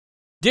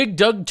Dig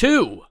Dug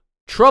 2,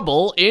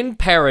 Trouble in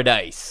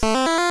Paradise. And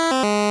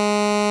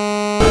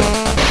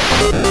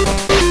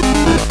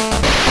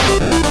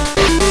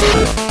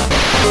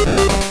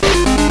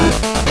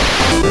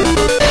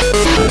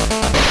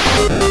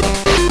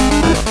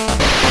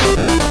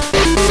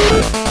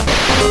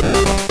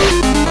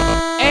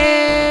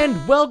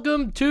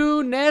welcome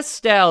to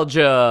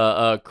Nostalgia,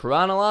 a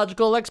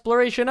chronological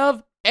exploration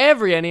of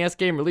every NES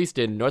game released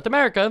in North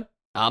America.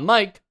 I'm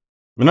Mike.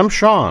 And I'm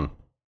Sean.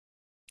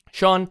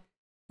 Sean,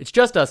 it's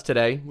just us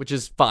today, which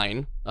is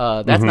fine.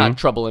 That's not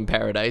Trouble in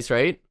Paradise,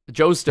 right?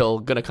 Joe's still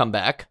gonna come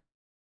back.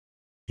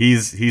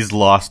 He's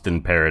lost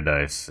in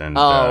paradise, and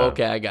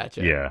okay, I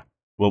gotcha. Yeah,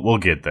 we'll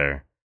get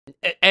there.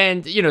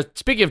 And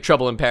speaking of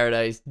Trouble in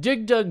Paradise,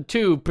 Dig Dug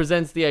 2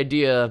 presents the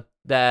idea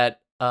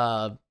that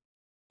I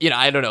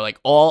don't know,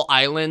 like all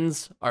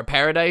islands are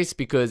paradise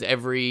because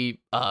every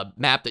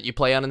map that you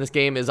play on in this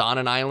game is on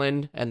an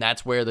island, and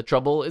that's where the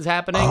trouble is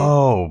happening.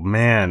 Oh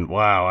man,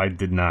 wow! I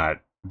did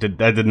not put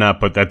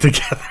that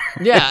together.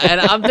 Yeah,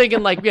 and I'm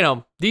thinking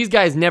these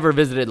guys never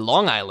visited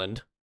Long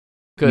Island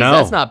because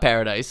that's not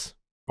paradise.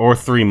 Or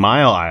 3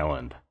 Mile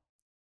Island.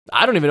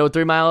 I don't even know what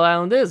 3 Mile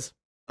Island is.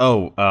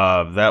 Oh,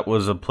 that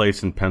was a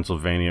place in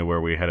Pennsylvania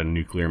where we had a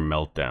nuclear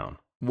meltdown.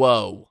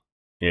 Whoa.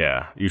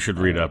 Yeah, you should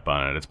read up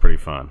on it. It's pretty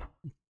fun.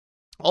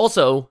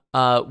 Also,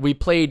 we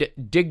played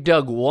Dig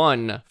Dug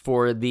 1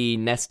 for the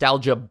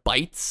Nostalgia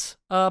Bites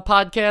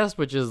podcast,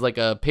 which is like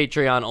a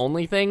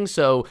Patreon-only thing.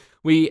 So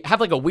we have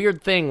like a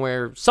weird thing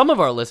where some of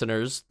our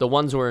listeners, the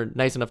ones who are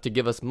nice enough to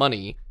give us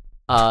money,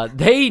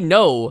 they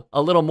know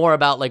a little more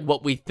about like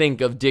what we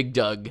think of Dig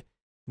Dug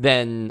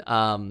than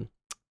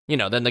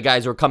the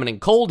guys who are coming in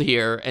cold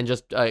here and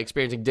just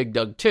experiencing Dig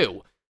Dug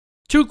 2.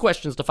 2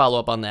 questions to follow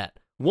up on that.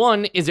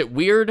 One, is it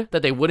weird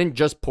that they wouldn't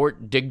just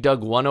port Dig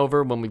Dug 1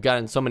 over when we've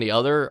gotten so many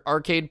other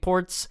arcade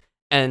ports?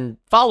 And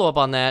follow up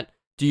on that,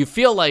 do you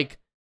feel like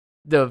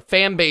the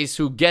fan base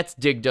who gets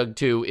Dig Dug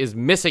 2 is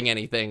missing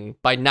anything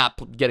by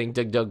not getting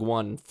Dig Dug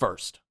 1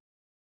 first?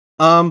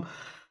 I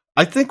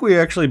think we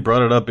actually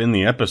brought it up in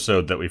the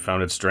episode that we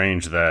found it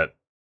strange that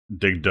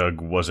Dig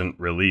Dug wasn't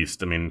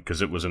released. I mean,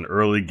 because it was an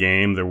early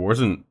game,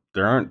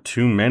 there aren't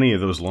too many of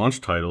those launch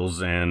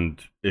titles,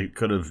 and it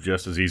could have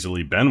just as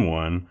easily been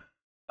one.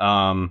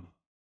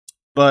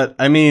 But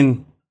I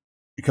mean,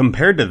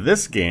 compared to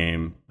this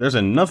game, there's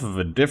enough of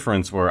a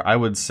difference where I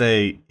would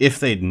say if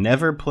they'd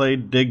never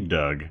played Dig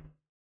Dug,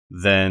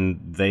 then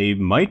they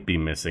might be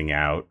missing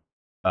out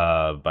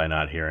by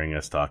not hearing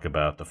us talk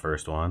about the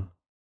first one.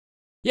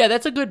 Yeah,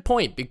 that's a good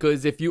point,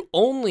 because if you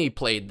only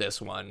played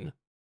this one,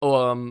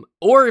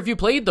 or if you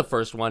played the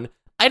first one,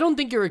 I don't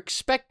think you're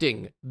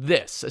expecting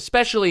this,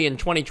 especially in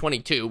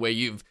 2022, where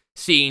you've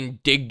seen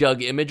Dig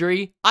Dug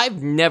imagery.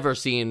 I've never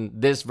seen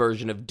this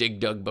version of Dig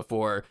Dug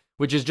before,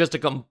 which is just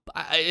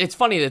it's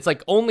funny, it's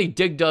like only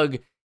Dig Dug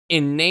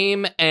in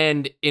name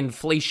and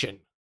inflation.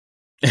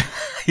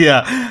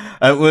 Yeah,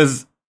 I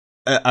was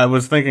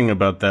thinking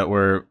about that,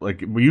 where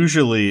like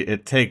usually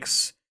it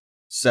takes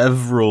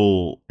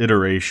several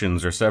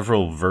iterations or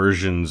several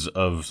versions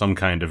of some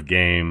kind of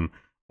game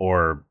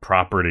or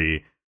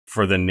property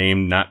for the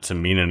name not to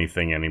mean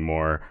anything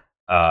anymore.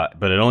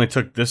 But it only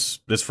took this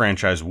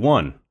franchise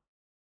one.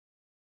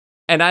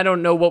 And I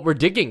don't know what we're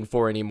digging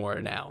for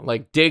anymore now.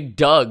 Like Dig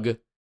Dug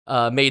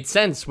made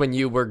sense when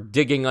you were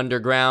digging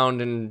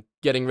underground and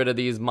getting rid of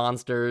these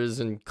monsters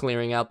and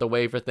clearing out the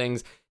way for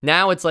things.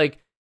 Now it's like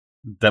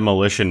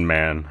Demolition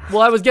Man.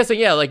 Well, I was guessing,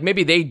 yeah, like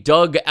maybe they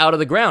dug out of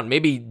the ground.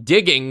 Maybe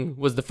digging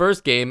was the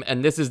first game,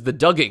 and this is the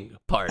dugging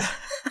part.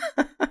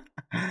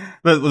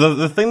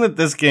 The thing that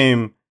this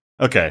game...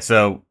 Okay,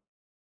 so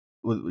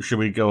should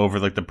we go over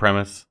like the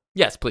premise?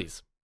 Yes,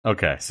 please.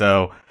 Okay,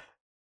 so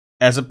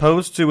as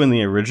opposed to in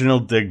the original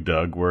Dig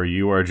Dug, where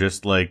you are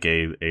just like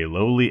a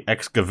lowly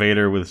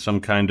excavator with some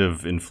kind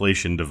of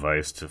inflation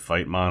device to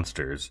fight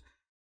monsters,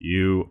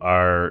 you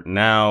are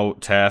now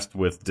tasked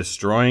with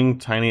destroying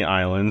tiny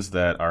islands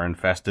that are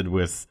infested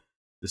with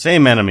the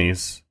same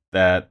enemies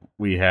that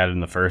we had in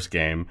the first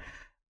game.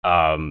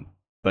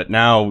 But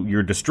now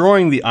you're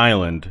destroying the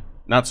island,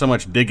 not so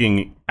much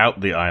digging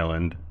out the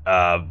island,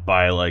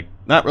 by like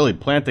not really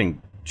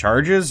planting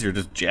charges. You're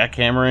just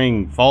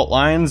jackhammering fault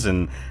lines,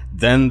 and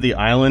then the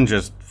island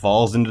just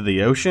falls into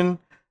the ocean.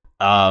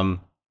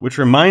 Which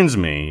reminds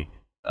me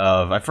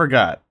of, I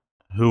forgot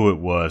who it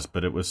was,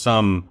 but it was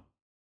some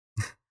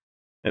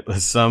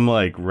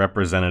like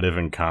representative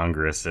in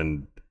Congress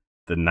in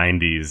the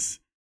 90s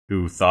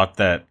who thought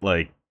that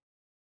like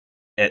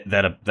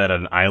that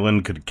an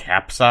island could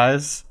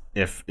capsize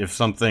if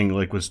something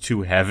like was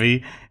too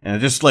heavy, and it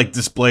just like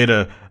displayed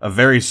a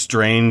very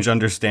strange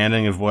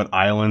understanding of what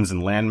islands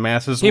and land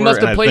masses were. He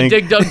must have played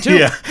Dig Dug too.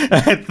 Yeah,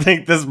 I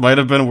think this might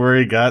have been where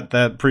he got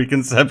that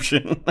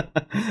preconception.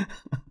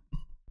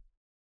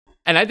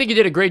 And I think he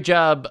did a great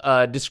job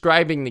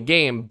describing the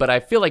game, but I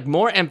feel like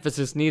more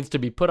emphasis needs to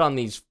be put on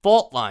these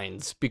fault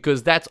lines,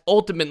 because that's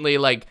ultimately,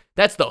 like,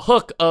 that's the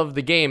hook of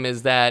the game,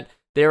 is that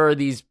there are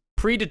these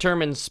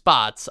predetermined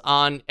spots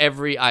on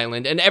every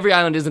island, and every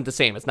island isn't the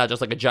same. It's not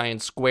just like a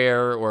giant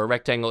square or a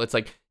rectangle. It's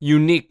like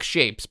unique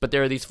shapes, but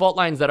there are these fault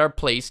lines that are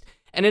placed,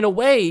 and in a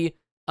way,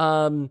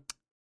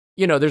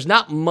 there's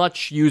not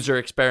much user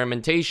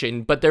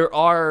experimentation, but there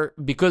are,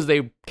 because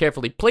they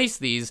carefully place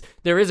these,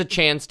 there is a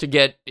chance to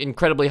get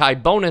incredibly high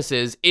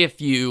bonuses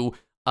if you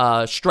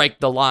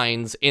strike the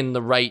lines in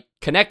the right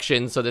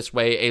connection, so this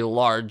way a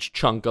large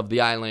chunk of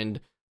the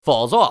island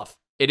falls off.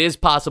 It is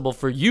possible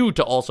for you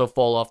to also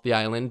fall off the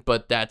island,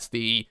 but that's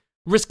the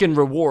risk and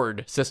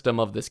reward system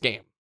of this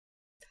game.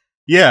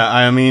 Yeah,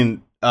 I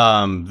mean,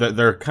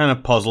 there are kind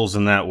of puzzles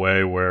in that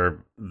way where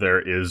there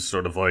is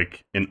sort of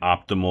like an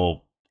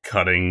optimal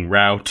cutting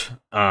route,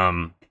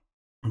 but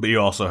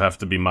you also have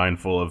to be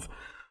mindful of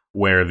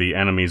where the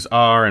enemies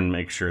are and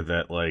make sure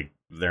that like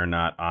they're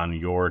not on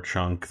your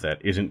chunk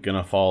that isn't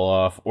gonna fall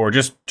off, or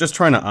just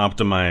trying to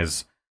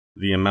optimize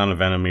the amount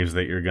of enemies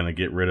that you're gonna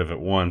get rid of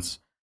at once.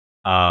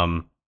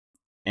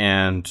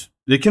 And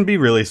it can be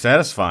really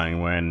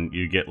satisfying when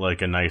you get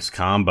like a nice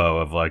combo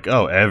of like,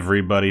 oh,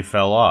 everybody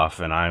fell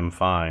off and I'm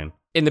fine.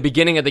 In the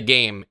beginning of the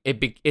game,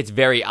 it's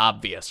very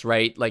obvious,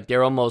 right? Like,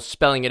 they're almost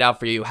spelling it out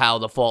for you how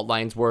the fault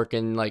lines work,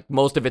 and like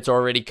most of it's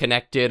already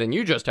connected, and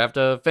you just have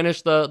to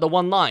finish the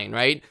one line,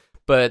 right?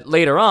 But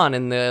later on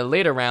in the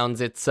later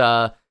rounds, it's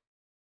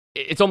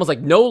almost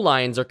like no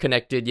lines are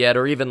connected yet,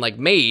 or even like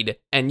made,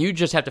 and you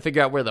just have to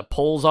figure out where the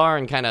poles are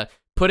and kind of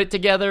put it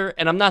together.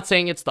 And I'm not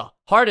saying it's the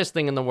hardest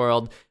thing in the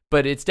world,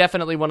 but it's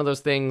definitely one of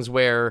those things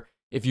where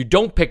if you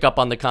don't pick up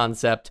on the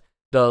concept,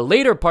 the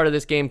later part of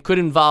this game could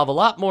involve a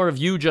lot more of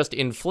you just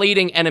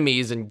inflating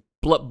enemies and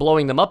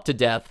blowing them up to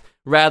death,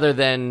 rather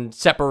than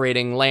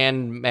separating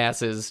land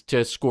masses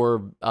to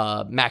score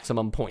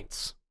maximum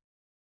points.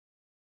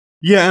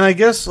 Yeah, and I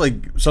guess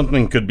like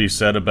something could be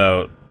said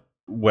about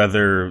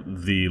whether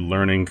the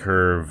learning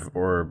curve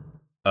or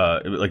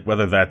like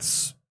whether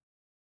that's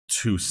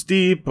too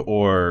steep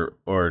or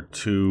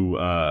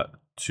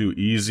too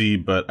easy,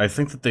 but I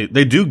think that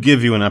they do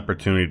give you an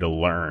opportunity to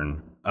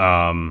learn.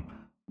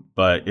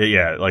 But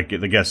yeah, like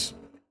I guess,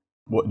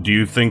 what do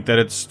you think that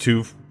it's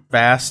too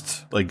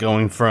fast, like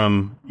going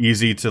from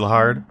easy to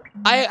hard?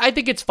 I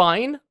think it's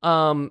fine.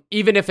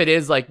 Even if it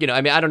is like,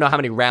 I mean, I don't know how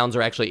many rounds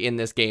are actually in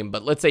this game,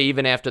 but let's say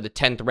even after the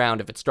 10th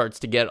round, if it starts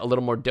to get a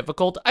little more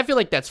difficult, I feel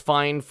like that's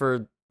fine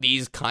for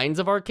these kinds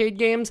of arcade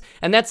games.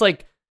 And that's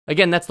like,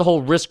 again, that's the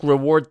whole risk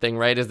reward thing,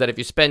 right? Is that if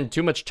you spend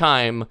too much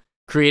time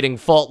creating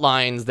fault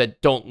lines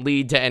that don't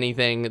lead to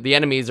anything, the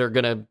enemies are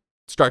going to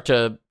start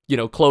to,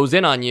 close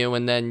in on you,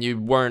 and then you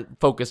weren't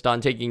focused on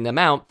taking them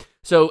out.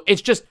 So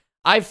it's just,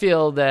 I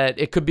feel that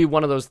it could be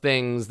one of those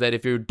things that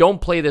if you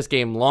don't play this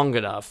game long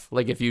enough,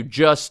 like if you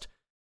just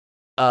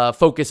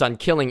focus on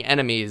killing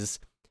enemies,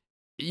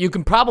 you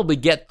can probably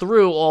get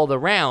through all the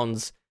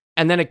rounds,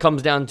 and then it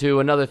comes down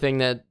to another thing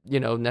that,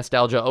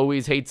 Nostalgia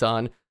always hates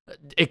on.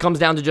 It comes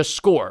down to just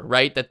score,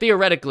 right? That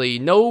theoretically,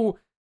 no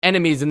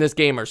enemies in this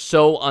game are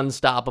so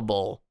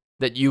unstoppable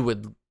that you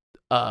would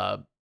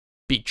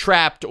be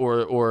trapped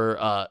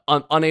or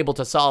unable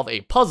to solve a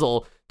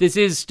puzzle. This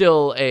is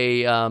still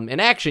an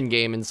action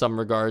game in some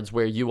regards,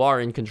 where you are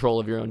in control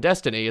of your own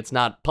destiny. It's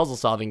not a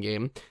puzzle-solving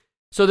game.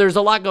 So there's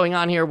a lot going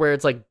on here where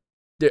it's like,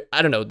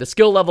 I don't know, the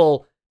skill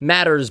level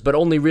matters, but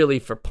only really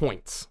for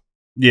points.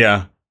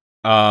 Yeah,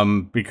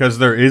 because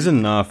there is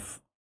enough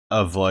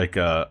of like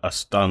a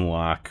stun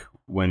lock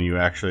when you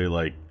actually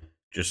like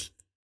just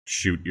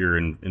shoot your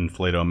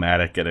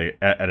inflatomatic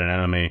at an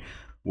enemy,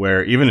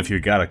 where even if you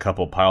got a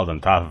couple piled on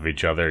top of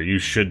each other, you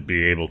should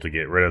be able to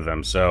get rid of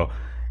them. So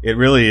it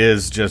really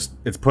is just,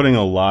 it's putting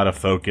a lot of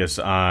focus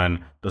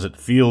on, does it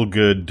feel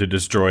good to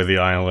destroy the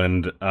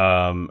island,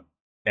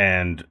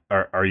 and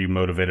are you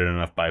motivated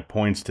enough by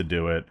points to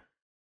do it?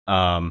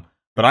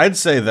 But I'd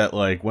say that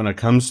like when it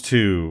comes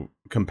to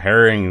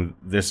comparing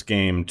this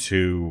game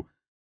to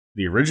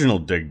the original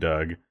Dig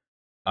Dug,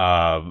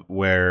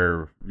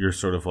 where you're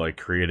sort of like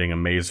creating a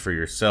maze for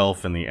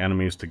yourself and the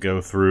enemies to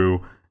go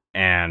through,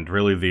 and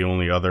really the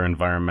only other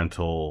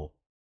environmental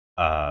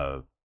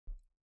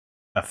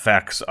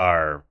effects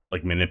are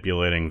like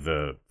manipulating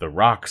the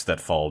rocks that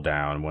fall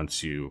down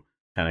once you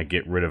kind of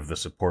get rid of the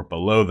support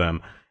below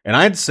them. And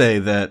I'd say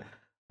that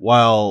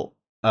while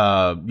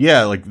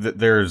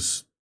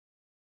there's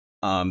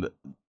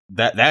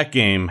that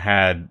game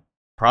had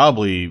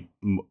probably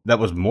that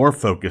was more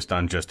focused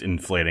on just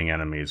inflating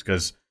enemies,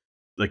 because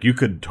like you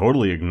could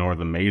totally ignore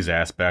the maze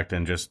aspect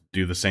and just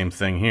do the same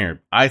thing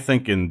here. I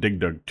think in Dig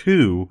Dug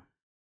 2,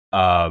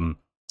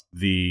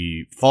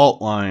 the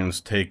fault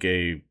lines take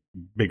a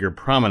bigger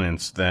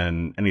prominence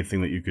than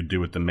anything that you could do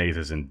with the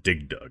mazes in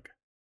Dig Dug.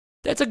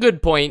 That's a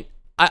good point.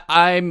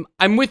 I'm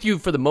with you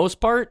for the most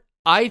part.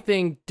 I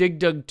think Dig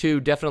Dug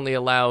 2 definitely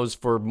allows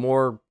for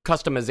more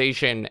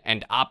customization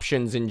and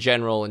options in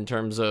general, in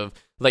terms of,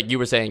 like you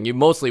were saying, you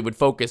mostly would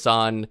focus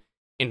on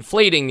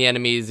inflating the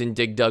enemies in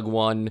Dig Dug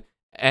 1.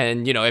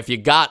 And, if you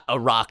got a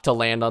rock to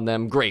land on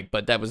them, great,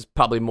 but that was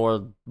probably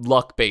more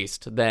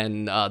luck-based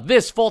than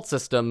this fault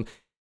system.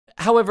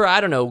 However,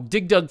 I don't know,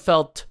 Dig Dug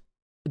felt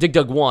Dig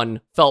Dug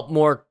 1 felt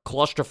more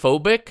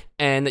claustrophobic,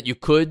 and that you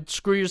could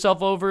screw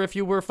yourself over if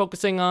you were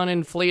focusing on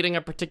inflating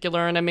a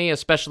particular enemy,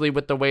 especially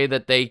with the way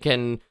that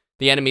the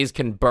enemies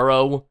can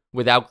burrow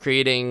without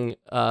creating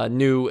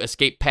new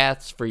escape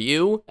paths for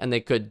you, and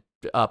they could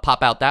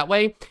pop out that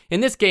way.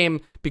 In this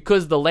game,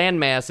 because the land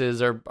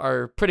masses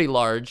are pretty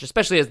large,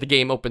 especially as the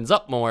game opens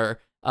up more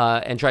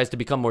and tries to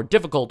become more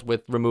difficult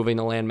with removing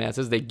the land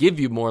masses, they give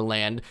you more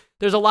land.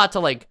 There's a lot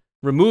to like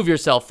remove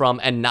yourself from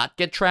and not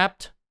get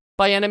trapped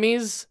by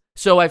enemies.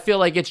 So I feel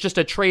like it's just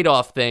a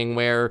trade-off thing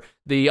where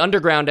the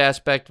underground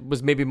aspect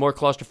was maybe more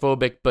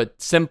claustrophobic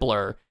but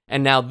simpler,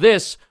 and now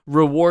this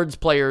rewards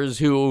players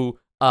who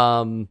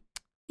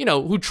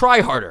who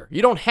try harder.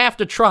 You don't have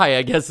to try,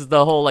 I guess, is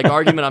the whole like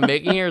argument I'm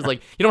making here, is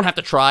like you don't have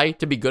to try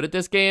to be good at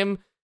this game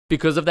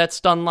because of that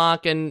stun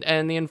lock and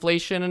the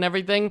inflation and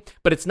everything,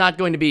 but it's not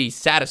going to be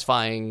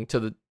satisfying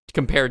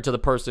compared to the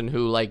person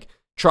who like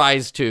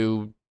tries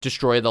to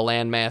destroy the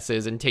land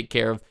masses and take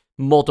care of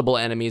multiple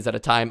enemies at a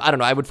time. I don't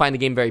know. I would find the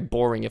game very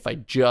boring if I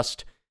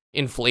just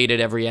inflated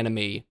every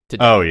enemy to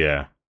death. Oh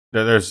yeah.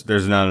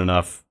 There's not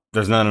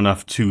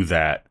enough to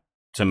that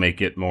to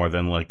make it more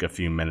than like a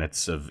few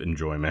minutes of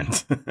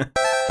enjoyment.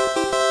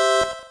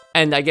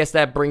 And I guess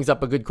that brings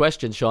up a good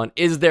question, Sean.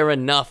 Is there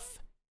enough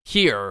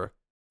here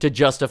to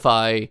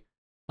justify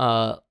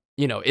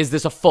is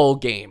this a full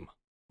game?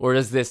 Or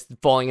is this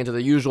falling into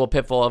the usual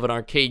pitfall of an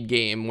arcade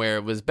game where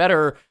it was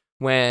better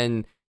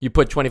when you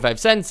put 25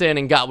 cents in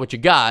and got what you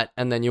got,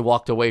 and then you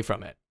walked away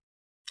from it?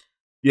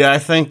 Yeah, I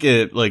think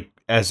it, like,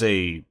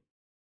 in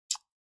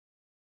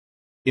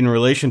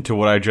relation to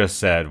what I just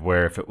said,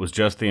 where if it was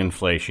just the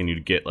inflation,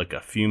 you'd get, like, a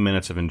few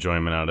minutes of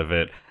enjoyment out of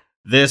it.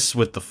 This,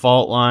 with the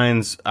fault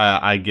lines,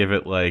 I give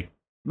it, like,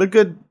 a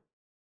good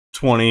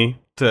 20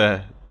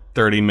 to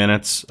 30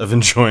 minutes of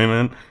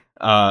enjoyment.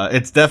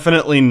 It's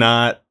definitely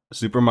not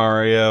Super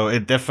Mario.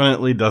 It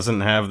definitely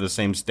doesn't have the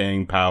same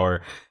staying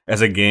power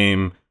as a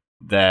game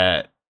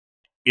that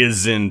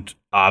isn't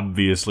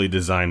obviously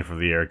designed for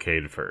the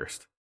arcade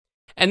first.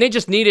 And they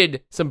just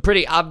needed some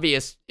pretty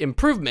obvious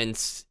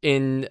improvements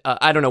in,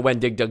 I don't know when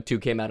Dig Dug 2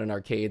 came out in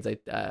arcades.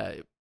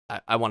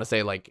 I want to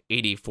say like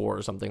 84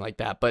 or something like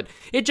that. But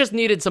it just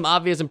needed some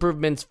obvious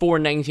improvements for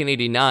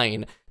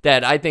 1989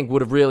 that I think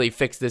would have really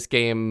fixed this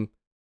game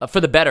for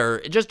the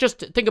better. Just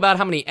think about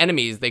how many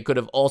enemies they could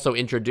have also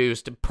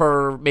introduced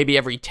per maybe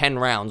every 10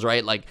 rounds,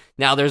 right? Like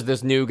now there's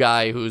this new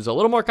guy who's a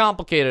little more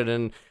complicated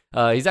and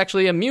he's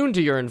actually immune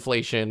to your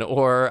inflation,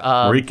 or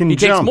he jump.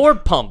 Takes more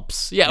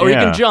pumps. Yeah, or he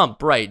can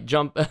jump. Right,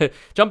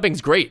 jumping's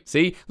great.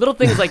 See, little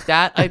things like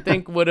that, I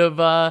think would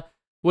have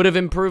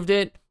improved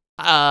it.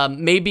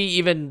 Maybe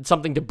even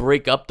something to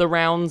break up the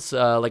rounds,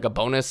 like a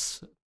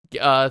bonus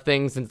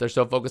thing, since they're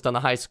so focused on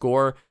the high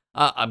score.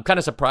 I'm kind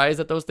of surprised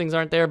that those things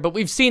aren't there, but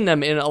we've seen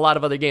them in a lot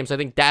of other games. I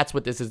think that's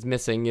what this is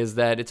missing, is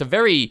that it's a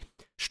very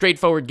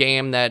straightforward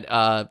game that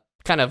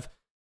kind of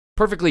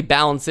perfectly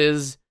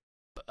balances.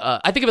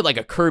 I think of it like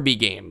a Kirby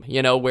game,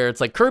 where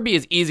it's like Kirby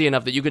is easy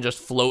enough that you can just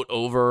float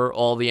over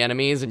all the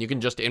enemies and you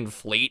can just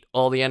inflate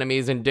all the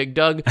enemies in Dig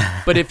Dug.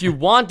 But if you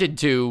wanted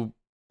to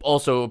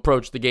also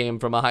approach the game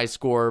from a high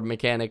score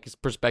mechanics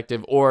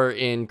perspective, or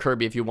in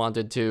Kirby, if you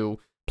wanted to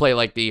play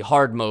like the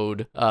hard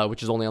mode,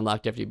 which is only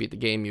unlocked after you beat the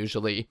game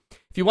usually.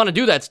 If you want to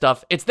do that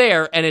stuff, it's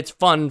there and it's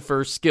fun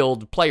for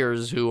skilled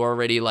players who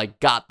already like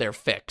got their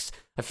fix.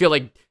 I feel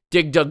like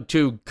Dig Dug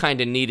 2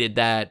 kind of needed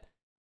that,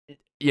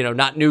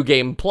 not New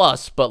Game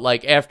Plus, but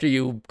like after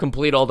you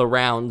complete all the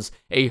rounds,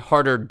 a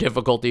harder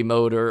difficulty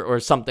mode or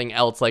something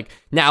else. Like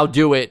now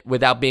do it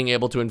without being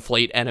able to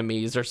inflate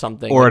enemies or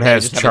something. Or like it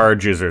has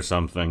charges or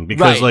something.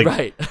 Because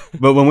right.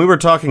 But when we were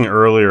talking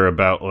earlier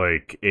about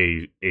like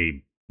a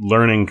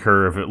learning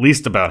curve, at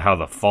least about how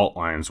the fault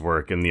lines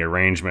work and the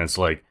arrangements,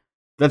 like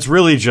that's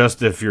really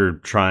just if you're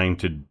trying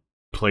to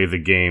play the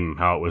game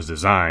how it was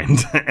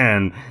designed.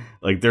 And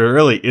like there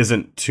really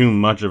isn't too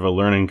much of a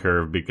learning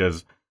curve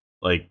because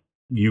like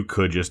you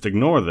could just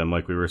ignore them,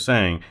 like we were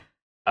saying.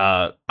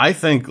 I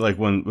think like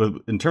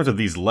when in terms of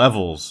these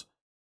levels,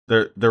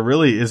 there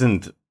really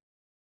isn't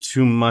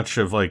too much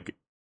of like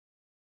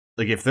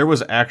if there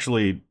was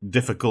actually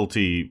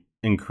difficulty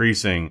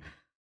increasing,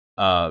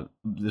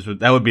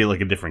 that would be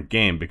like a different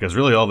game, because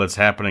really all that's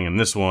happening in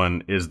this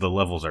one is the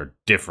levels are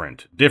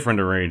different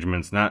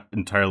arrangements, not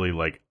entirely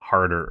like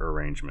harder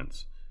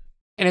arrangements.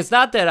 And it's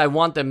not that I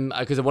want them,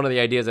 because one of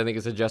the ideas I think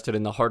is suggested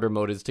in the harder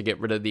mode is to get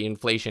rid of the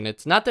inflation.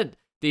 It's not that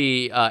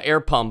the air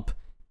pump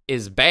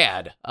is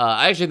bad.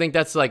 I actually think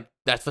that's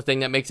the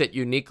thing that makes it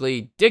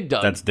uniquely Dig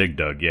Dug. That's Dig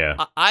Dug,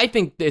 yeah. I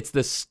think it's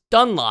the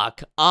stun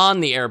lock on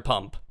the air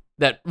pump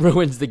that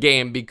ruins the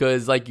game,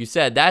 because like you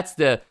said, that's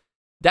the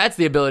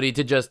ability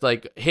to just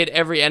like hit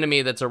every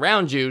enemy that's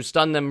around you,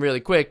 stun them really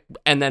quick,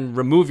 and then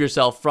remove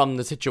yourself from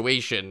the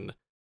situation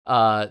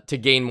to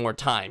gain more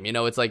time.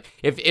 It's like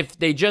if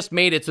they just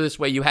made it so this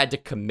way you had to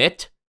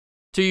commit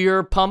to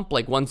your pump,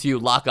 like once you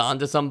lock on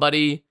to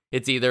somebody,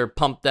 it's either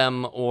pump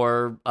them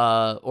or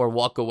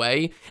walk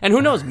away. And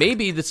who knows,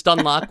 maybe the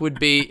stun lock would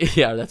be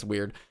yeah, that's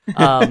weird.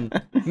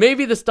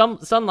 Maybe the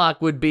stun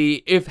lock would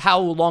be if how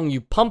long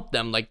you pump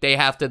them, like they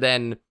have to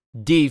then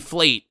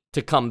deflate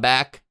to come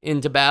back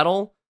into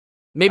battle.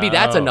 Maybe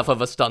that's enough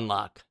of a stun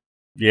lock.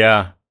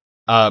 Yeah.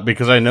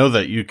 Because I know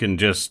that you can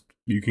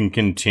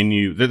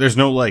continue. There's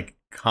no like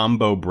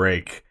combo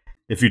break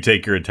if you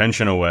take your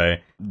attention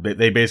away.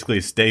 They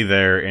basically stay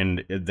there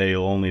and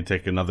they'll only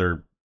take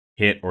another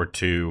hit or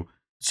two,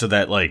 so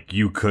that like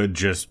you could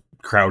just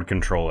crowd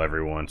control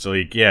everyone. So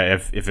like, yeah,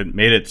 if it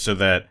made it so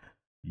that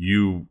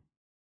you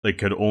like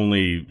could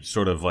only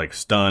sort of like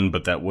stun,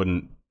 but that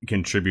wouldn't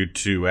contribute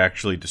to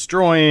actually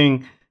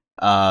destroying,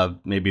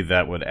 maybe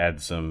that would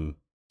add some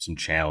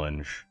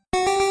challenge.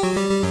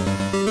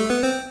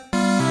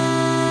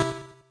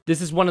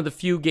 This is one of the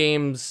few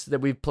games that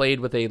we've played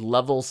with a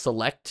level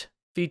select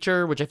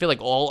feature, which I feel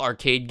like all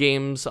arcade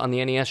games on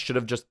the NES should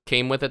have just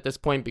came with at this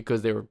point,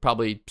 because they were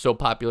probably so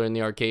popular in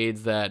the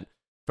arcades that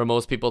for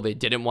most people they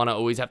didn't want to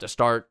always have to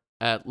start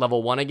at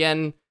level 1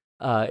 again.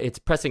 It's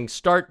pressing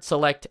start,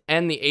 select,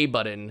 and the A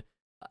button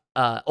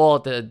all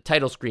at the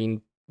title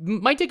screen.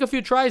 Might take a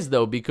few tries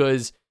though,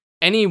 because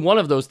any one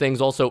of those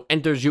things also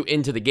enters you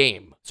into the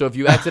game. So if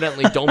you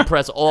accidentally don't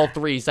press all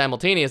three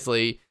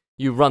simultaneously,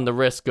 you run the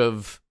risk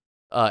of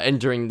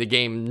entering the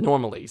game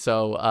normally.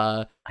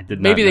 So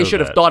maybe they should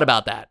have thought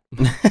about that.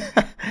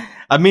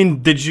 I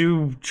mean, did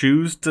you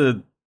choose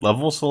to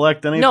level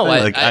select anything? No,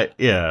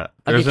 yeah,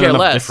 I there's could care enough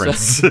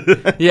less.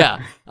 difference.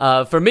 Yeah,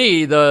 for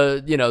me,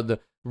 the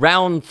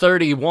round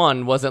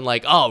 31 wasn't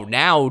like, oh,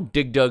 now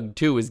Dig Dug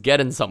 2 is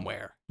getting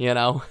somewhere, you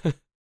know?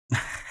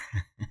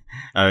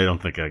 I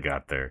don't think I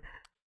got there.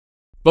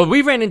 But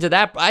we ran into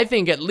that, I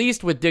think, at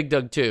least with Dig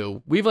Dug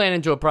 2, we've ran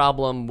into a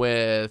problem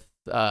with,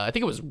 I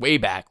think it was way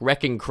back,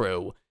 Wrecking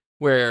Crew,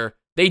 where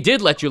they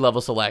did let you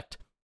level select,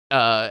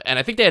 and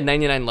I think they had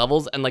 99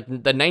 levels, and like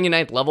the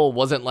 99th level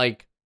wasn't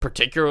like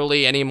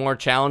particularly any more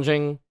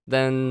challenging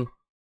than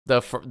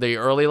the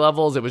early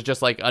levels. It was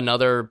just like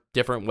another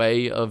different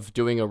way of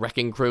doing a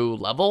Wrecking Crew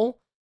level.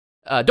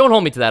 Don't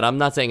hold me to that. I'm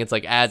not saying it's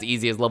like as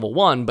easy as level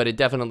 1, but it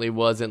definitely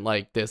wasn't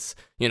like this,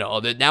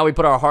 that now we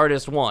put our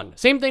hardest one.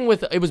 Same thing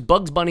with, it was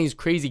Bugs Bunny's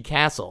Crazy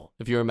Castle,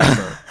 if you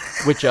remember,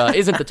 which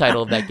isn't the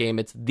title of that game.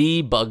 It's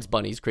The Bugs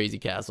Bunny's Crazy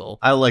Castle.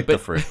 I like the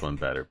first one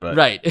better, but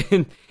right.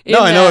 No,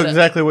 I know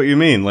exactly what you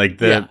mean. Like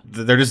they're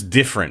just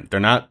different. They're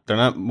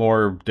not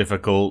more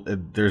difficult.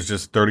 There's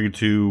just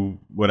 32,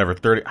 whatever,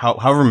 30,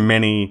 however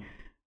many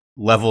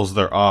levels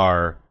there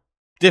are,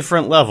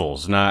 different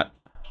levels, not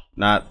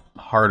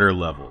harder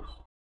levels.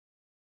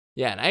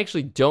 Yeah, and I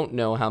actually don't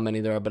know how many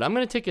there are, but I'm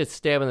going to take a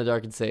stab in the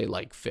dark and say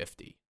like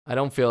 50. I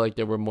don't feel like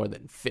there were more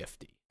than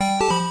 50.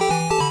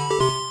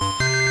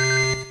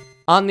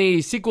 On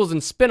the sequels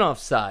and spin-off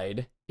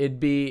side, it'd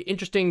be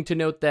interesting to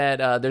note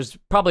that there's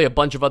probably a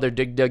bunch of other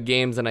Dig Dug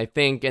games, and I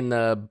think in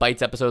the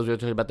Bites episodes we were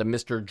talking about the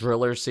Mr.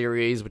 Driller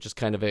series, which is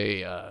kind of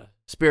a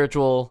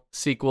spiritual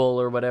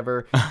sequel or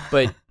whatever.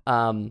 But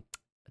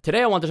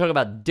today I want to talk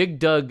about Dig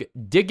Dug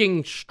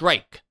Digging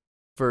Strike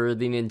for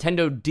the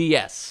Nintendo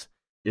DS.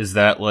 Is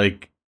that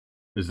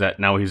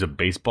now he's a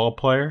baseball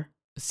player?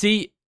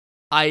 See,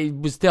 I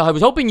was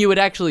hoping you would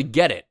actually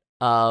get it.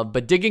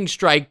 But Digging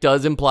Strike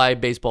does imply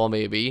baseball,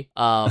 maybe.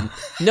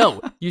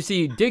 No, you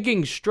see,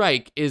 Digging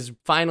Strike is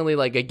finally,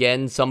 like,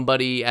 again,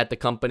 somebody at the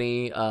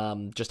company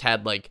just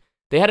had, like,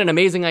 they had an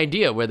amazing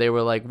idea where they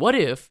were like, what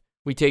if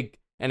we take,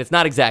 and it's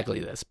not exactly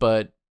this,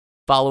 but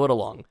follow it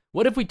along.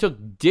 What if we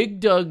took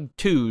Dig Dug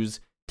 2's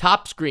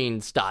top screen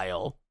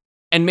style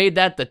and made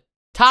that the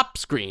top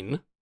screen,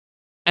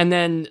 and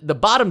then the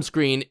bottom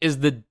screen is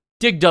the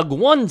Dig Dug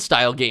 1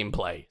 style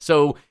gameplay.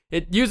 So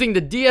using the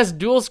DS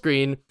dual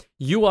screen,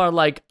 you are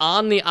like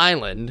on the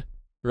island,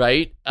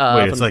 right?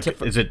 Wait, it's like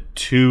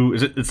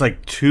it's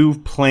like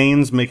two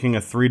planes making a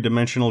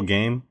 3-dimensional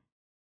game?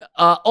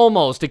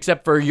 Almost,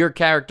 except for your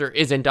character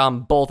isn't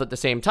on both at the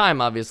same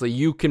time, obviously.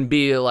 You can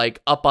be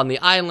like up on the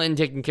island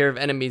taking care of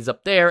enemies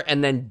up there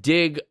and then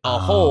dig a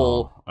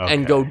hole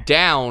and go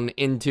down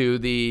into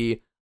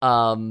the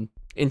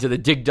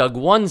Dig Dug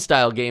 1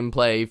 style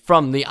gameplay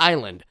from the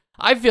island.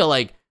 I feel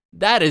like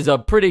that is a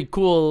pretty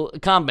cool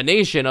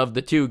combination of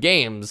the two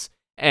games,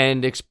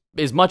 and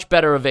is much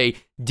better of a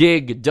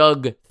Dig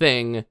Dug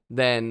thing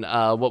than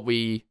what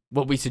we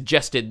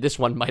suggested this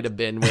one might have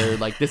been, where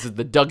like this is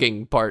the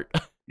dugging part.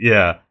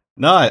 Yeah.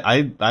 No,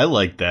 I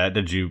like that.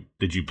 Did you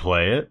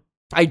play it?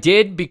 I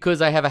did,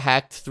 because I have a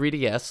hacked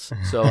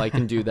 3DS, so I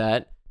can do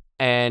that.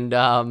 And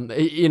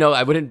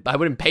I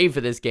wouldn't pay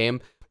for this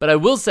game, but I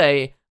will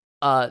say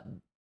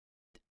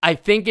I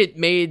think it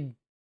made,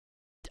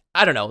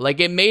 I don't know, like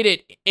it made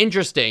it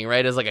interesting,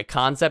 right, as like a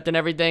concept and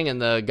everything,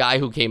 and the guy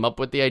who came up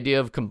with the idea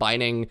of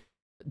combining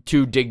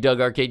two Dig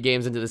Dug arcade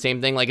games into the same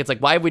thing, like it's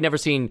like, why have we never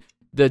seen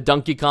the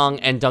Donkey Kong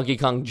and Donkey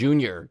Kong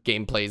Jr.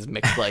 gameplays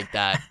mixed like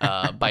that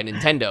by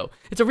Nintendo?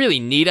 It's a really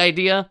neat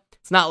idea.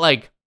 It's not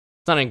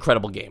an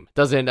incredible game.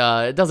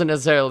 It doesn't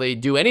necessarily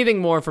do anything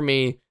more for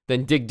me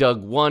than Dig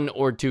Dug 1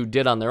 or 2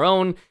 did on their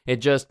own. It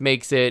just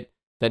makes it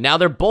that now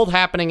they're both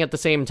happening at the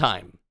same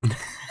time.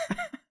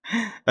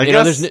 I you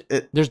know, guess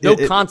there's no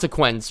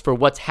consequence for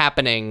what's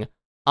happening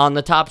on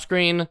the top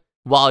screen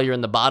while you're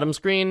in the bottom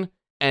screen,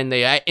 and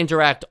they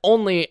interact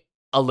only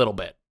a little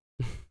bit.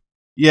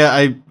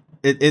 Yeah,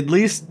 at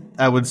least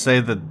I would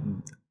say that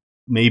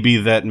maybe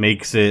that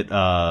makes it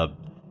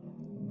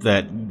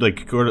that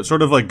like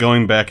sort of like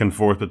going back and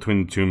forth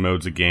between the two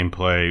modes of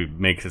gameplay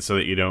makes it so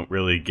that you don't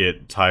really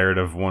get tired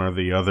of one or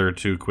the other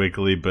too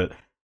quickly, but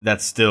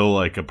that's still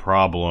like a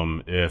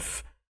problem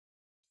if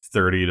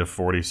 30 to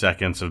 40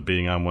 seconds of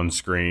being on one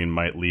screen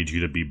might lead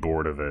you to be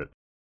bored of it.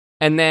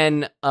 And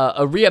then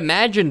a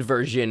reimagined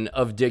version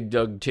of Dig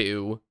Dug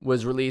 2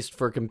 was released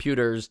for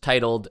computers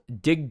titled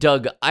Dig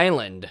Dug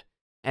Island,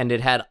 and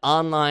it had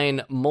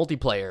online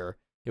multiplayer.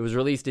 It was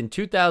released in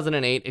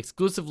 2008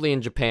 exclusively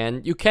in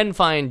Japan. You can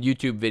find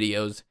YouTube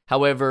videos.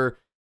 However,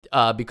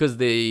 because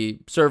the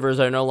servers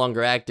are no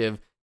longer active,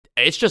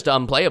 it's just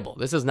unplayable.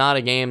 This is not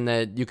a game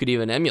that you could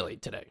even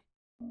emulate today.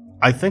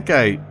 I think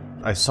I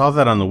saw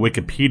that on the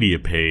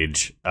Wikipedia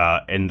page,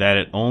 and that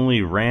it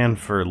only ran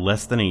for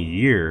less than a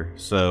year,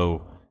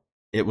 so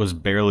it was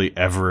barely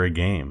ever a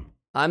game.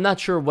 I'm not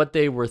sure what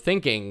they were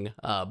thinking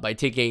by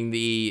taking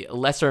the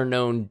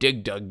lesser-known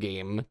Dig Dug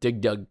game,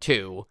 Dig Dug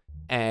 2,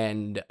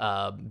 and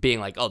being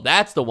like, oh,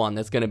 that's the one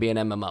that's going to be an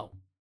MMO.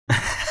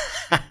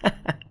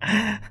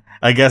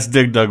 I guess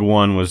Dig Dug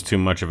 1 was too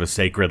much of a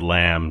sacred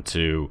lamb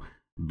to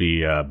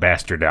be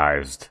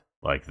bastardized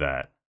like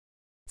that.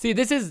 See,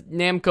 this is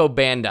Namco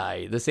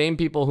Bandai, the same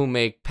people who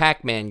make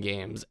Pac-Man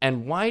games,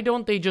 and why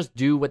don't they just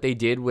do what they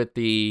did with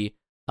the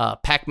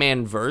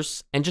Pac-Man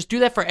verse and just do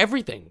that for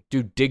everything?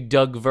 Do Dig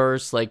Dug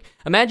verse. Like,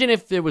 imagine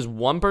if there was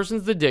one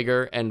person's the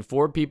digger and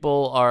 4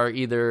 people are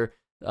either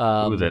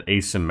that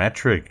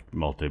asymmetric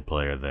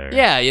multiplayer there.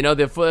 Yeah, you know,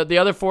 the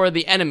other 4 are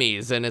the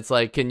enemies, and it's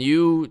like, can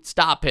you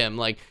stop him?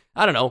 Like,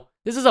 I don't know.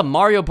 This is a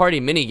Mario Party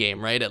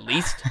minigame, right? At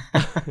least.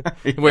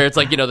 Where it's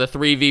like, you know, the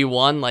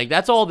 3v1. Like,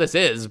 that's all this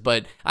is.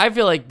 But I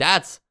feel like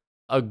that's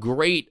a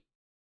great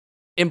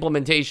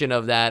implementation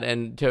of that.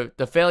 And to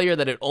the failure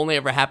that it only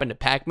ever happened to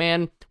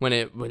Pac-Man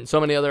when so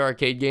many other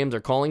arcade games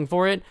are calling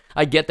for it.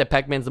 I get that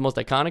Pac-Man's the most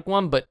iconic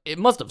one, but it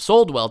must have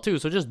sold well, too.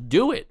 So just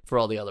do it for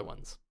all the other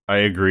ones. I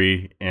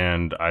agree,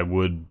 and I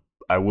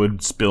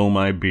would spill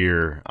my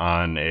beer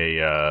on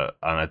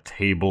a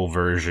table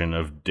version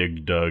of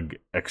Dig Dug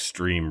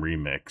Extreme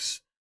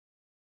Remix.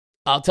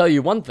 I'll tell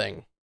you one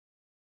thing.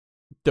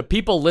 The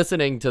people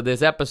listening to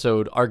this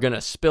episode are going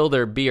to spill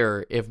their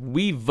beer if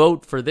we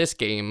vote for this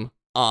game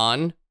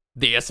on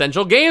the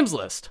Essential Games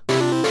list.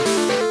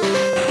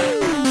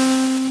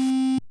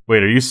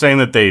 Wait, are you saying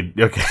that they...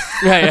 Okay.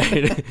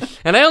 Right.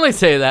 And I only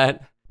say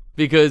that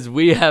because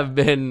we have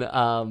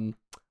been...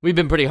 We've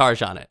been pretty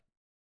harsh on it,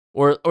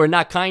 or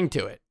not kind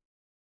to it.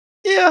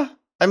 Yeah,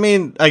 I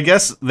mean, I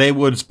guess they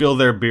would spill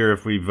their beer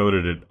if we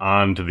voted it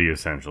onto the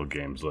Essential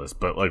Games list,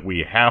 but like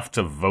we have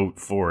to vote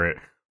for it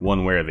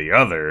one way or the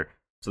other,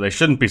 so they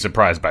shouldn't be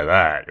surprised by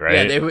that,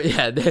 right?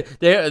 Yeah,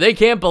 they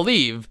can't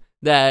believe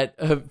that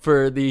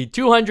for the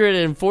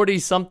 240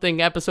 something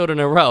episode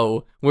in a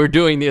row, we're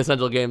doing the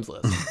Essential Games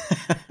list.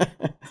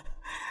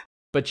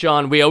 But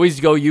Sean, we always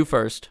go you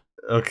first.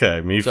 Okay,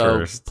 me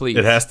first. Please.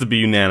 It has to be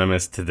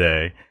unanimous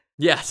today.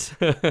 Yes.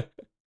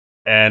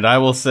 And I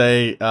will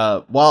say,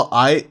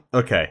 I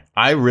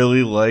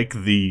really like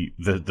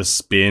the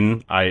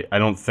spin. I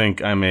don't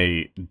think I'm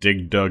a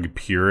Dig Dug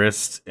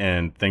purist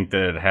and think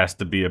that it has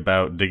to be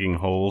about digging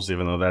holes,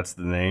 even though that's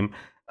the name.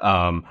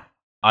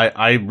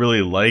 I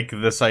really like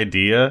this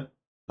idea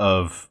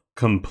of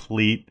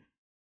complete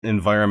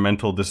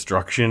environmental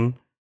destruction,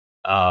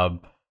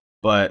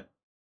 but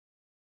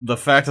the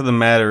fact of the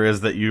matter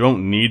is that you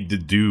don't need to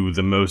do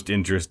the most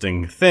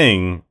interesting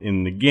thing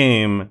in the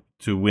game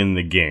to win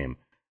the game.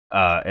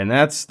 And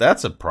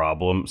that's a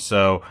problem.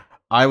 So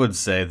I would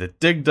say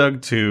that Dig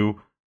Dug 2,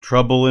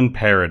 Trouble in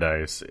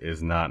Paradise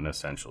is not an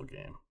Essential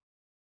game.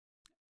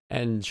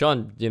 And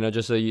Sean, you know,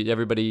 just so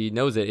everybody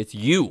knows it, it's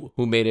you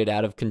who made it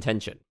out of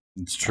contention.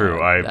 It's true.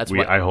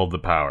 I hold the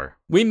power.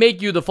 We make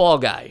you the fall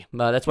guy.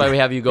 That's why we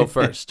have you go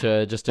first,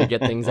 just to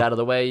get things out of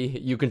the way.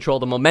 You control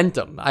the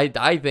momentum.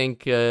 I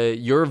think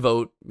your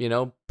vote, you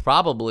know,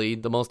 probably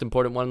the most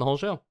important one in the whole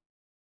show.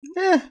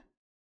 Yeah.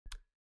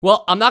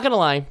 Well, I'm not going to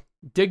lie.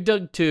 Dig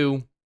Dug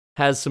 2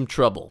 has some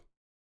trouble.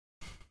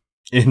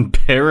 In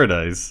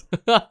paradise.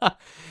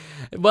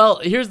 Well,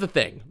 here's the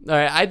thing. All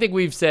right, I think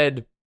we've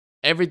said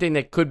everything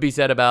that could be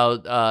said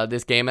about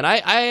this game, and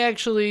I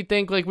actually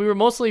think like we were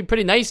mostly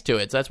pretty nice to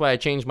it, so that's why I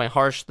changed my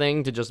harsh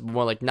thing to just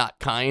more like not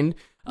kind.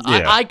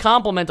 Yeah. I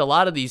compliment a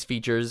lot of these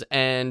features,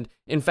 and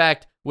in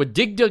fact, what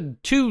Dig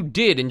Dug 2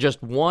 did in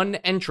just one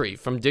entry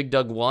from Dig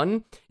Dug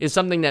 1 is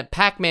something that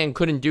Pac-Man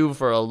couldn't do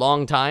for a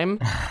long time,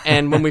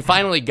 and when we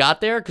finally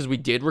got there, because we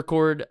did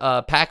record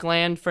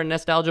Pac-Land for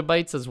Nostalgia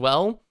Bites as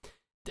well,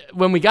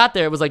 when we got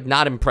there, it was like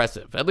not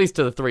impressive, at least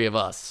to the 3 of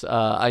us.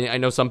 I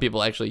know some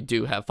people actually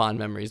do have fond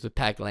memories with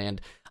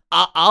Pac-Land.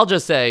 I'll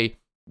just say,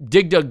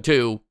 Dig Dug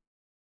 2,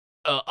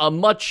 a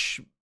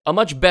much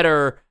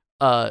better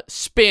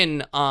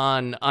spin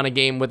on a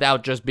game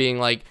without just being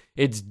like,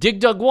 it's Dig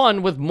Dug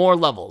 1 with more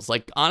levels.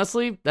 Like,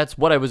 honestly, that's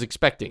what I was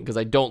expecting, because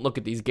I don't look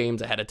at these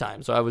games ahead of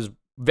time. So I was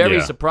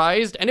very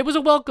surprised, and it was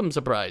a welcome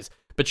surprise.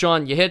 But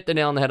Sean, you hit the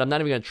nail on the head. I'm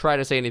not even going to try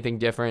to say anything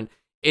different.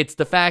 It's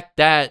the fact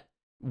that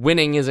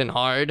winning isn't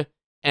hard,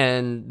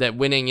 and that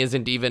winning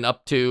isn't even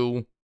up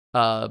to...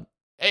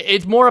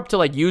 it's more up to,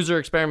 like, user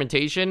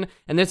experimentation,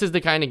 and this is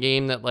the kind of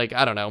game that, like,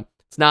 I don't know,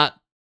 it's not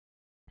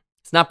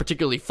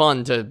particularly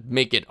fun to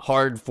make it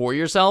hard for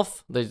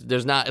yourself.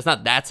 It's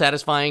not that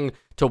satisfying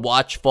to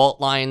watch fault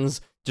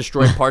lines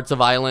destroy parts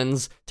of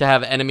islands, to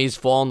have enemies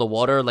fall in the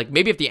water. Like,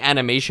 maybe if the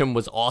animation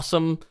was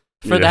awesome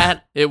for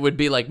that, it would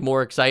be, like,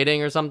 more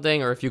exciting or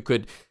something, or if you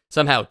could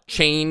somehow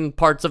chain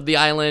parts of the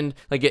island.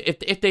 Like,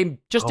 if they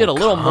just did a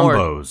little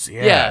combos,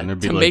 more... and there'd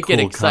be, to like, make cool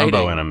it exciting.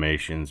 combo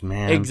animations,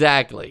 man.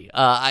 Exactly.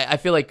 I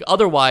feel like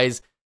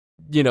otherwise,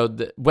 you know,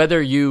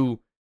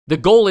 the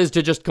goal is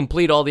to just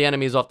complete all the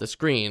enemies off the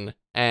screen,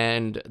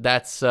 and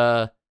that's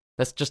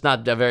just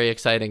not a very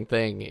exciting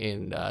thing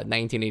in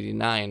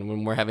 1989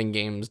 when we're having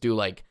games do,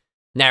 like,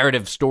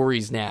 narrative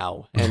stories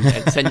now and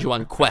send you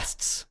on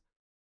quests.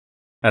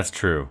 That's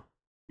true.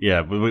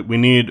 Yeah, but we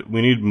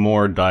need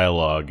more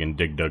dialogue in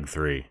Dig Dug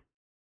 3.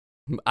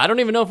 I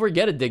don't even know if we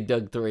get a Dig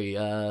Dug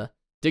 3.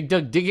 Dig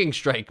Dug Digging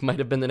Strike might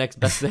have been the next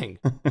best thing.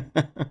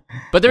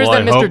 But there is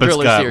that Mr.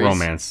 Driller got series.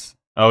 Romance.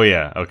 Oh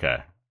yeah, okay.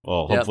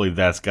 Well, hopefully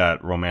that's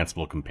got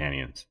romanceable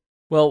companions.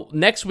 Well,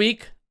 next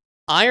week,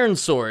 Iron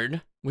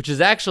Sword, which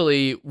is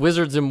actually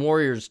Wizards and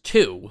Warriors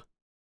 2.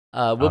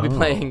 We'll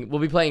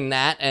be playing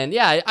that, and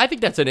yeah, I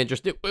think that's an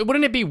interesting.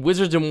 Wouldn't it be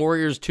Wizards and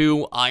Warriors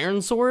 2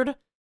 Iron Sword?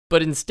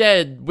 But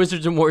instead,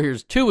 Wizards and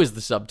Warriors 2 is the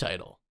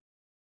subtitle.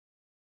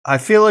 I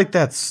feel like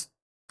that's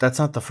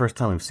not the first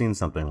time we've seen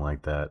something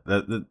like that.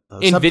 The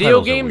in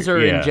video games or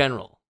in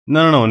general?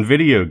 No. In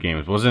video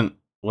games, wasn't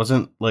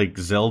like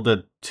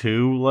Zelda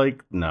 2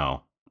 like?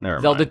 No, never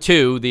mind. Zelda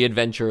 2: The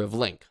Adventure of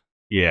Link.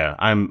 Yeah,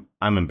 I'm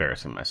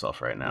embarrassing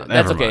myself right now. That's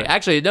Never okay. mind.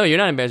 Actually, no, you're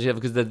not embarrassing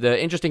yourself, because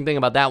the interesting thing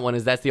about that one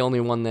is that's the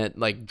only one that,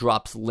 like,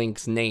 drops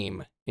Link's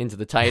name into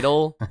the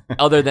title,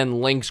 other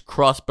than Link's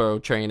crossbow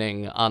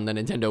training on the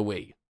Nintendo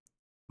Wii.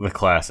 The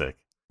classic.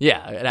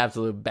 Yeah, an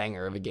absolute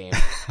banger of a game.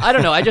 I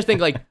don't know. I just think,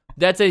 like,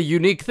 that's a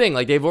unique thing.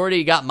 Like, they've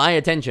already got my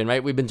attention,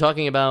 right? We've been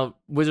talking about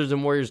Wizards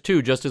and Warriors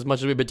 2 just as much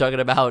as we've been talking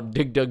about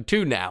Dig Dug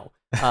 2 now.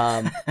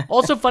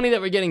 Also funny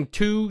that we're getting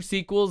 2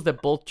 sequels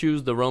that both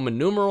choose the Roman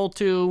numeral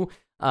 2.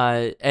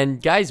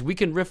 And guys, we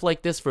can riff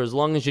like this for as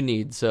long as you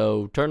need.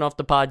 So turn off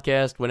the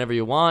podcast whenever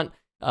you want,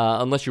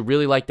 unless you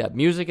really like that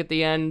music at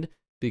the end,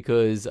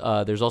 because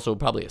there's also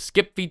probably a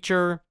skip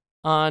feature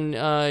on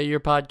your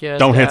podcast.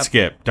 Don't hit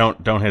skip.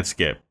 Don't hit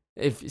skip.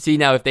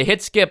 If they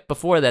hit skip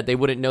before that, they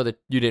wouldn't know that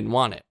you didn't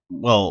want it.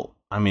 Well,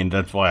 I mean,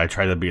 that's why I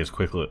try to be as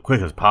quick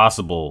as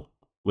possible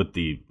with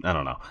the, I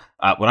don't know.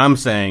 What I'm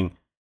saying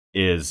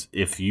is,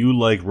 if you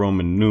like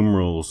Roman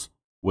numerals,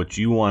 what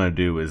you want to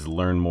do is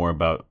learn more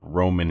about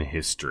Roman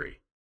history,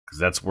 because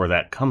that's where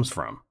that comes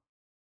from.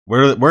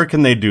 Where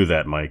can they do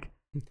that, Mike?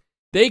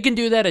 They can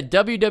do that at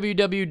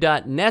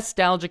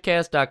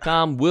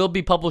www.nostalgicast.com. We'll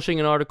be publishing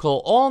an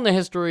article all in the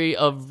history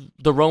of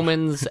the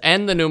Romans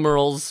and the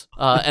numerals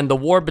and the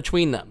war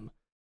between them.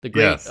 The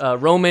great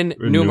Roman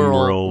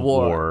numeral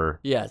war.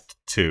 Yes.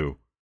 2.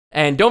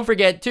 And don't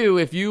forget, too,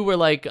 if you were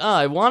like,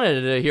 I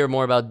wanted to hear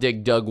more about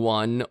Dig Dug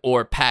 1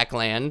 or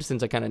Pac-Land,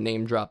 since I kind of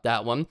name-dropped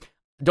that one,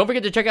 don't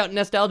forget to check out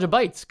Nostalgia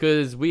Bites,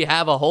 because we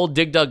have a whole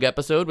Dig Dug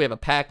episode, we have a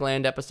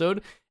Pac-Land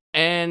episode,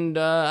 and,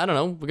 I don't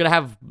know, we're going to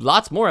have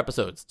lots more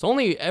episodes. It's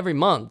only every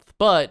month,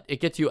 but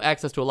it gets you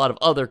access to a lot of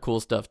other cool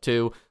stuff,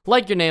 too,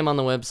 like your name on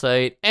the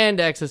website,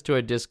 and access to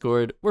our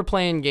Discord. We're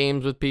playing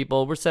games with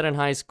people, we're setting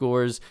high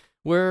scores,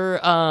 we're,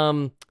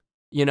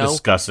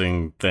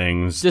 discussing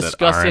things that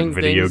aren't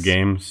video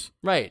games.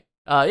 Right.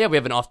 We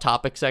have an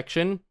off-topic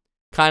section.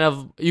 Kind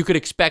of, you could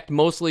expect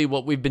mostly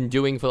what we've been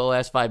doing for the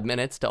last 5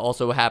 minutes to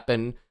also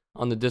happen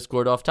on the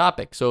Discord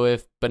off-topic. So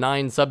if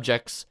benign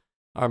subjects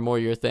are more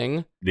your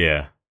thing,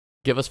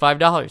 give us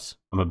 $5.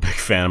 I'm a big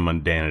fan of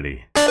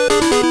mundanity.